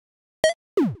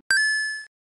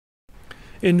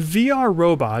In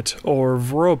VRobot, or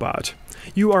VRobot,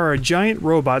 you are a giant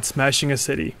robot smashing a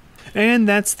city, and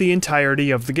that's the entirety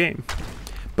of the game.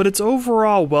 But it's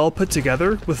overall well put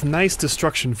together with nice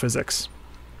destruction physics.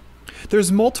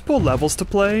 There's multiple levels to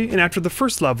play, and after the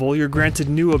first level you're granted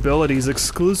new abilities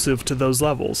exclusive to those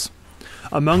levels.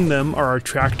 Among them are a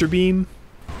tractor beam,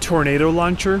 tornado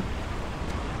launcher,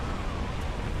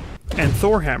 and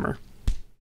Thor hammer.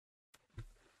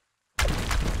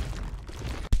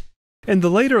 In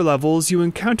the later levels, you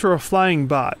encounter a flying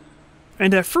bot,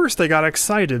 and at first I got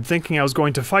excited thinking I was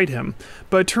going to fight him,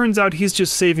 but it turns out he's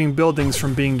just saving buildings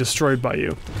from being destroyed by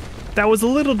you. That was a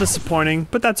little disappointing,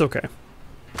 but that's okay.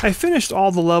 I finished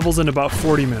all the levels in about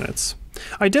 40 minutes.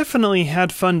 I definitely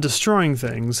had fun destroying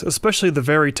things, especially the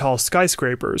very tall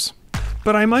skyscrapers,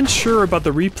 but I'm unsure about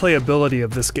the replayability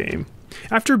of this game.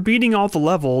 After beating all the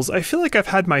levels, I feel like I've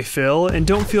had my fill and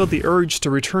don't feel the urge to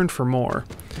return for more.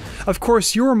 Of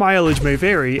course, your mileage may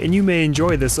vary and you may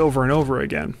enjoy this over and over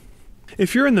again.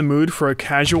 If you're in the mood for a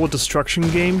casual destruction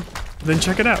game, then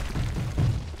check it out.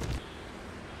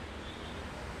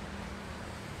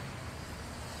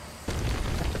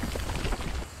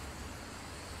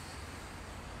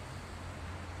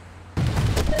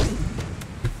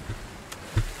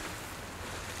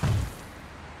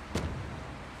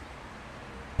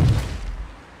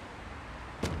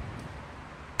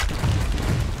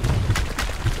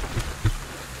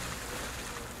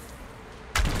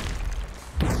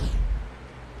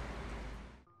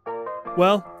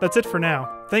 Well, that's it for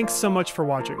now. Thanks so much for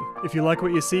watching. If you like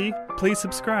what you see, please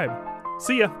subscribe.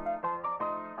 See ya!